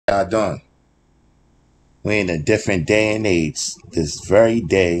y'all doing? We're in a different day and age this very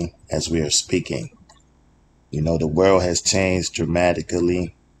day as we are speaking. You know, the world has changed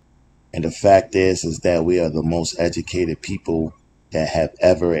dramatically. And the fact is that we are the most educated people that have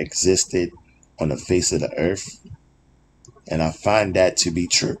ever existed on the face of the earth. And I find that to be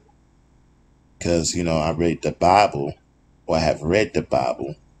true. Because, you know, I read the Bible, or I have read the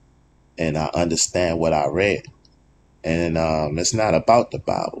Bible, and I understand what I read. And it's not about the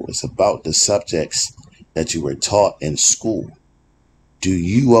Bible. It's about the subjects that you were taught in school. Do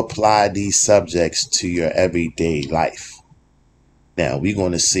you apply these subjects to your everyday life? Now, we're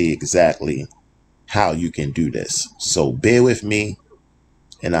going to see exactly how you can do this. So bear with me,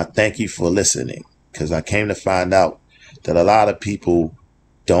 and I thank you for listening, because I came to find out that a lot of people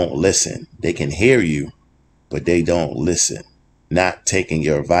don't listen. They can hear you, but they don't listen. Not taking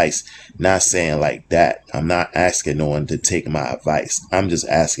your advice, not saying like that. I'm not asking no one to take my advice. I'm just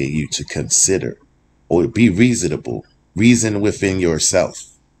asking you to consider or be reasonable, reason within yourself.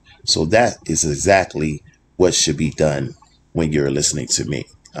 So that is exactly what should be done when you're listening to me.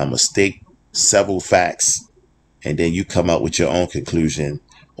 I'm going to state several facts, and then you come up with your own conclusion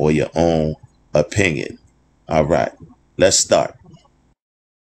or your own opinion. All right, let's start.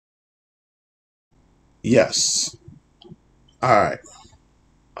 Yes. All right.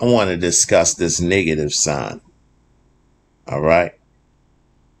 I want to discuss this negative sign. All right.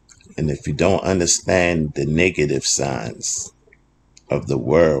 And if you don't understand the negative signs of the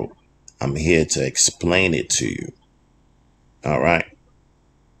world, I'm here to explain it to you. All right.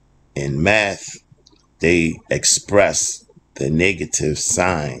 In math, they express the negative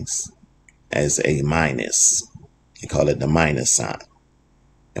signs as a minus. They call it the minus sign.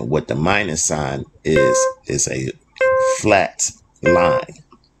 And what the minus sign is a flat line,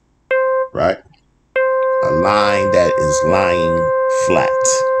 right? A line that is lying flat.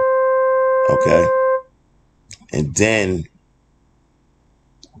 Okay. And then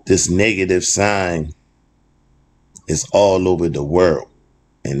this negative sign is all over the world,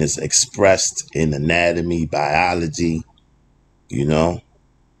 and it's expressed in anatomy, biology, you know.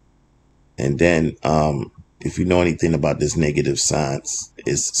 And then if you know anything about this negative signs, it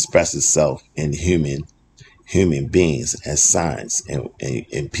expresses itself in human beings as signs,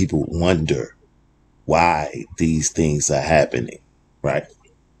 and people wonder why these things are happening, right?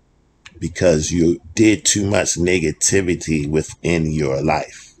 Because you did too much negativity within your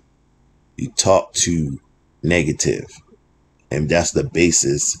life. You talk too negative, and that's the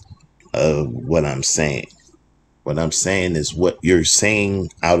basis of what I'm saying. What I'm saying is what you're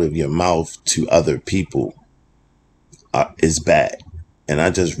saying out of your mouth to other people is bad. And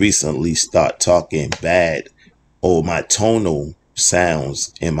I just recently start talking bad, or my tonal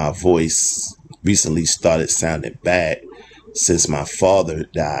sounds in my voice recently started sounding bad since my father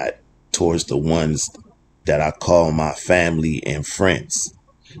died towards the ones that I call my family and friends.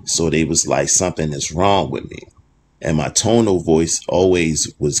 So they was like, something is wrong with me. And my tonal voice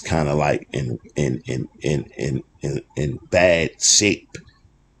always was kind of like in bad shape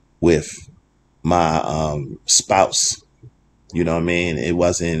with my spouse. You know what I mean? It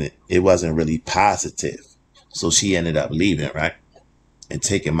wasn't really positive. So she ended up leaving, right? And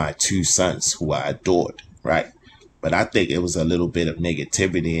taking my two sons, who I adored, right? But I think it was a little bit of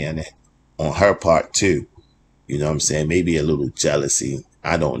negativity in it on her part too. You know what I'm saying? Maybe a little jealousy.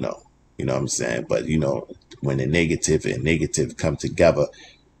 I don't know. You know what I'm saying? But you know, when the negative and negative come together,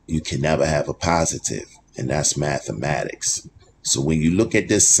 you can never have a positive. And that's mathematics. So when you look at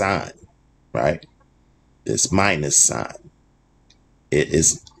this sign, right? This minus sign, it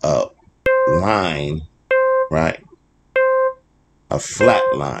is a line, right? A flat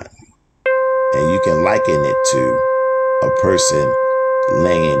line. And you can liken it to a person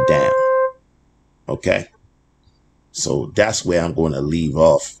laying down. Okay? So that's where I'm going to leave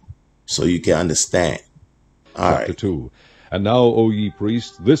off so you can understand. All Chapter right. 2. And now, O ye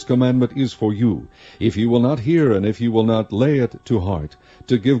priests, this commandment is for you, if ye will not hear, and if ye will not lay it to heart,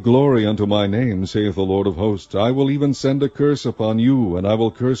 to give glory unto my name, saith the Lord of hosts, I will even send a curse upon you, and I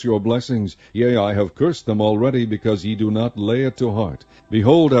will curse your blessings. Yea, I have cursed them already, because ye do not lay it to heart.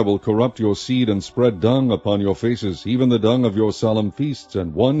 Behold, I will corrupt your seed, and spread dung upon your faces, even the dung of your solemn feasts,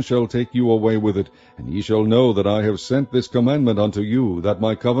 and one shall take you away with it. And ye shall know that I have sent this commandment unto you, that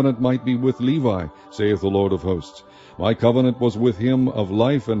my covenant might be with Levi, saith the Lord of hosts. My covenant was with him of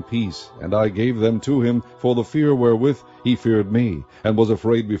life and peace, and I gave them to him for the fear wherewith he feared me, and was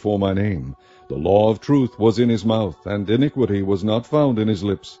afraid before my name. The law of truth was in his mouth, and iniquity was not found in his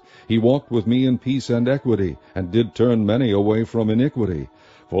lips. He walked with me in peace and equity, and did turn many away from iniquity.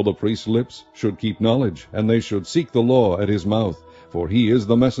 For the priest's lips should keep knowledge, and they should seek the law at his mouth. for he is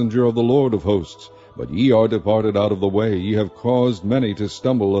the messenger of the Lord of hosts. But ye are departed out of the way, ye have caused many to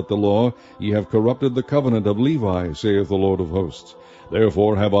stumble at the law, ye have corrupted the covenant of Levi, saith the Lord of hosts.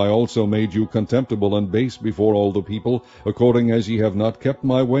 Therefore have I also made you contemptible and base before all the people, according as ye have not kept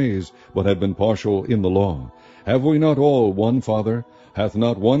my ways, but have been partial in the law. Have we not all one Father? Hath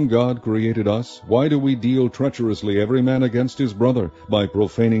not one God created us? Why do we deal treacherously every man against his brother, by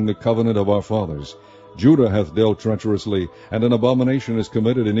profaning the covenant of our fathers? Judah hath dealt treacherously, and an abomination is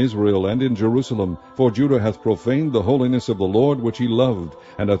committed in Israel and in Jerusalem. For Judah hath profaned the holiness of the Lord which he loved,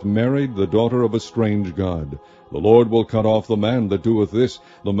 and hath married the daughter of a strange god. The Lord will cut off the man that doeth this,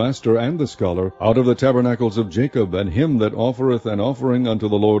 the master and the scholar, out of the tabernacles of Jacob, and him that offereth an offering unto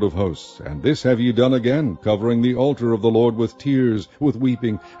the Lord of hosts. And this have ye done again, covering the altar of the Lord with tears, with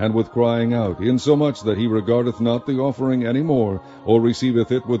weeping, and with crying out, insomuch that he regardeth not the offering any more, or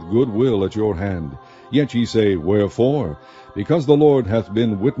receiveth it with good will at your hand. Yet ye say, Wherefore? Because the Lord hath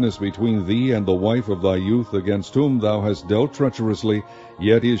been witness between thee and the wife of thy youth, against whom thou hast dealt treacherously,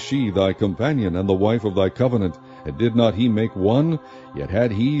 yet is she thy companion, and the wife of thy covenant. And did not he make one? Yet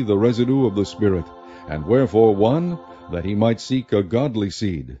had he the residue of the Spirit. And wherefore one? That he might seek a godly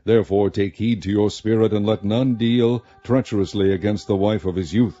seed. Therefore take heed to your spirit, and let none deal treacherously against the wife of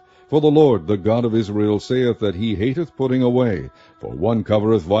his youth. For the Lord, the God of Israel, saith that he hateth putting away. For one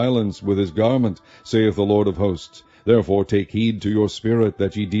covereth violence with his garment, saith the Lord of hosts. Therefore take heed to your spirit,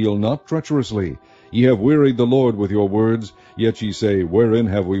 that ye deal not treacherously. Ye have wearied the Lord with your words. Yet ye say, Wherein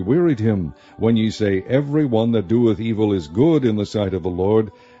have we wearied him? When ye say, Every one that doeth evil is good in the sight of the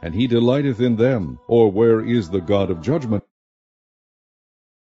Lord, and he delighteth in them. Or where is the God of judgment?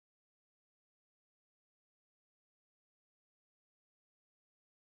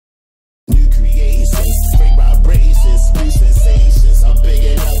 New creations, great vibrations, new sensations. I'm big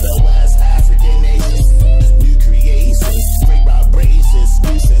enough the West African nations. New creations, great vibrations,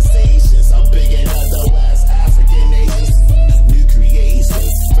 new sensations. I'm big enough the West African nations. New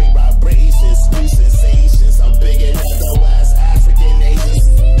creations, great vibrations, new sensations. I'm big enough the West African nations.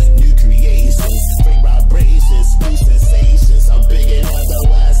 New creations, great vibrations, new sensations. I'm big enough the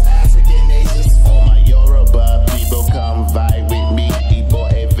West African nations. All my Yoruba people come vibe with me. Igbo,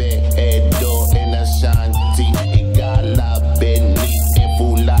 Ewe, Edo, and Ashanti, Igala, Benny, and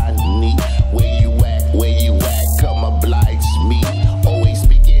Fulani. Where you at, come oblige me. Always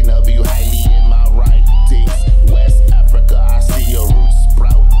speaking of you highly in my writings. West Africa, I see your roots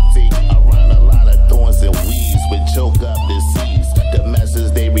sprouting. Around a lot of thorns and weeds, which choke up the seeds. The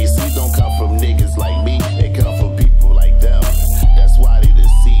message they receive don't come from niggas like me, they come from people like them. That's why they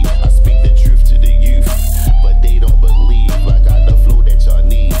deceive. I speak the truth to the youth, but they don't believe. I got the flow that y'all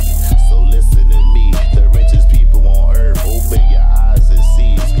need, so listen to me. The richest people on earth, open your eyes and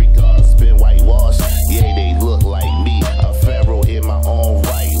see. Street cars been whitewashed, yeah, they look like me. A pharaoh in my own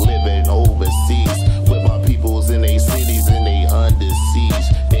right, living overseas with my peoples in they cities and they under siege.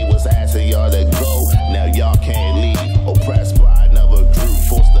 They was asking y'all to go, now y'all can't leave. Oppressed by another group,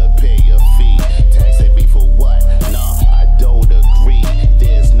 forced to pay a fee. Taxing me for what? Nah, I don't agree.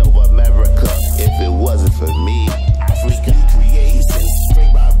 There's no America if it wasn't for me. Africa. New creations,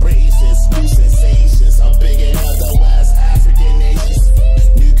 great vibrations, new sensations. I'm big enough the West African nations.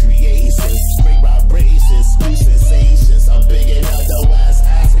 New creations, great vibrations, new sensations. I'm big enough the West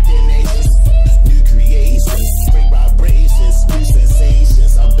African nations. New creations, great vibrations, new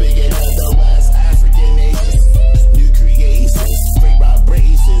sensations. I'm big enough the West African nations. New creations, great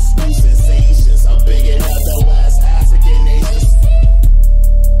vibrations, new sensations. I'm big enough the West African nations.